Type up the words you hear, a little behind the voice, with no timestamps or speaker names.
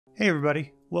Hey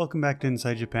everybody, welcome back to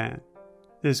Inside Japan.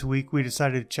 This week we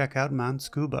decided to check out Mt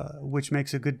Tsukuba, which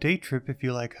makes a good day trip if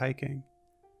you like hiking.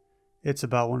 It's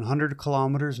about 100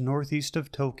 kilometers northeast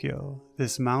of Tokyo.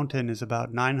 This mountain is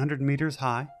about 900 meters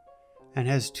high and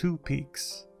has two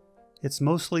peaks. It's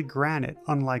mostly granite,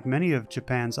 unlike many of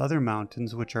Japan's other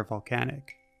mountains which are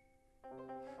volcanic.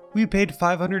 We paid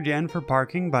 500 yen for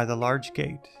parking by the large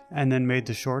gate, and then made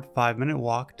the short 5-minute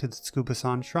walk to the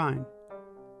Tsukuba-san shrine.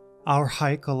 Our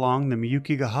hike along the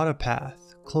Miyukigahara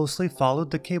path closely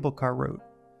followed the cable car route.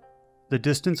 The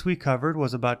distance we covered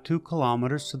was about 2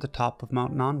 kilometers to the top of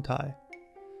Mount Nantai,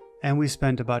 and we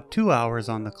spent about 2 hours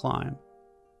on the climb.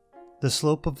 The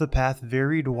slope of the path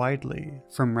varied widely,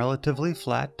 from relatively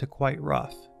flat to quite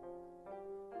rough.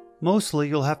 Mostly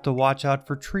you'll have to watch out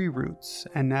for tree roots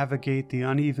and navigate the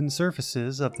uneven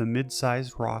surfaces of the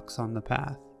mid-sized rocks on the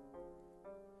path.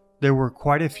 There were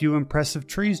quite a few impressive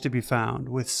trees to be found,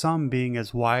 with some being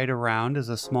as wide around as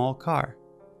a small car,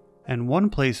 and one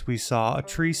place we saw a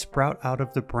tree sprout out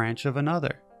of the branch of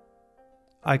another.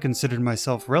 I considered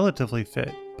myself relatively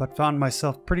fit, but found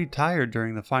myself pretty tired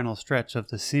during the final stretch of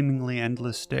the seemingly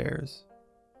endless stairs.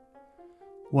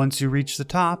 Once you reach the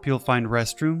top, you'll find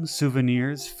restrooms,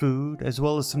 souvenirs, food, as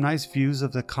well as some nice views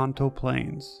of the Kanto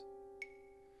Plains.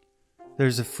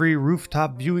 There's a free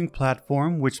rooftop viewing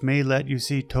platform which may let you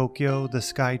see Tokyo, the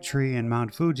Sky Tree, and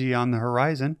Mount Fuji on the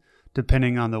horizon,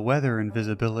 depending on the weather and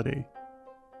visibility.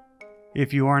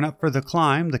 If you aren't up for the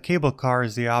climb, the cable car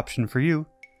is the option for you.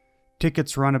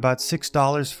 Tickets run about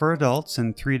 $6 for adults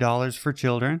and $3 for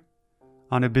children.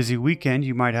 On a busy weekend,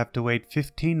 you might have to wait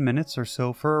 15 minutes or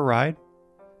so for a ride,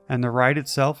 and the ride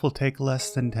itself will take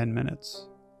less than 10 minutes.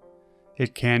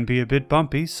 It can be a bit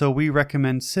bumpy, so we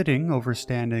recommend sitting over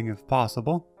standing if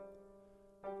possible.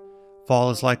 Fall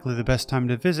is likely the best time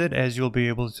to visit, as you'll be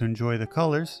able to enjoy the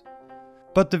colors,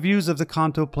 but the views of the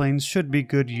Kanto Plains should be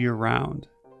good year-round.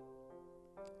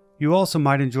 You also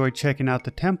might enjoy checking out the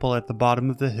temple at the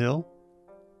bottom of the hill,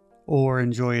 or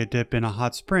enjoy a dip in a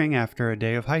hot spring after a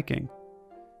day of hiking.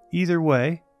 Either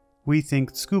way, we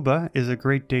think Tsukuba is a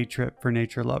great day trip for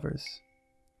nature lovers.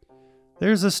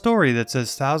 There's a story that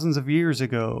says thousands of years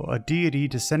ago, a deity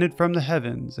descended from the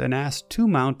heavens and asked two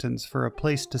mountains for a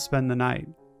place to spend the night.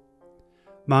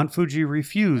 Mount Fuji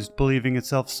refused, believing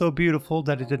itself so beautiful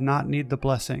that it did not need the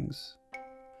blessings.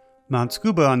 Mount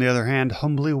Tsukuba, on the other hand,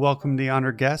 humbly welcomed the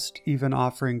honored guest, even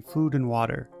offering food and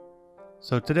water.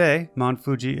 So today, Mount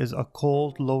Fuji is a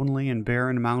cold, lonely, and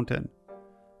barren mountain,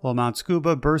 while Mount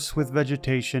Tsukuba bursts with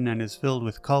vegetation and is filled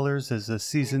with colors as the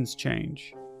seasons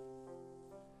change.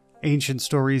 Ancient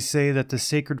stories say that the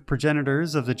sacred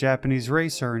progenitors of the Japanese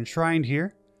race are enshrined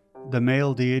here, the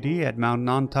male deity at Mount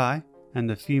Nantai and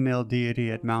the female deity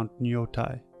at Mount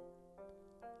Nyotai.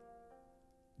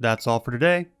 That's all for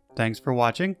today. Thanks for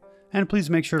watching, and please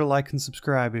make sure to like and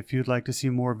subscribe if you'd like to see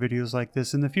more videos like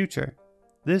this in the future.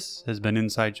 This has been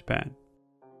Inside Japan.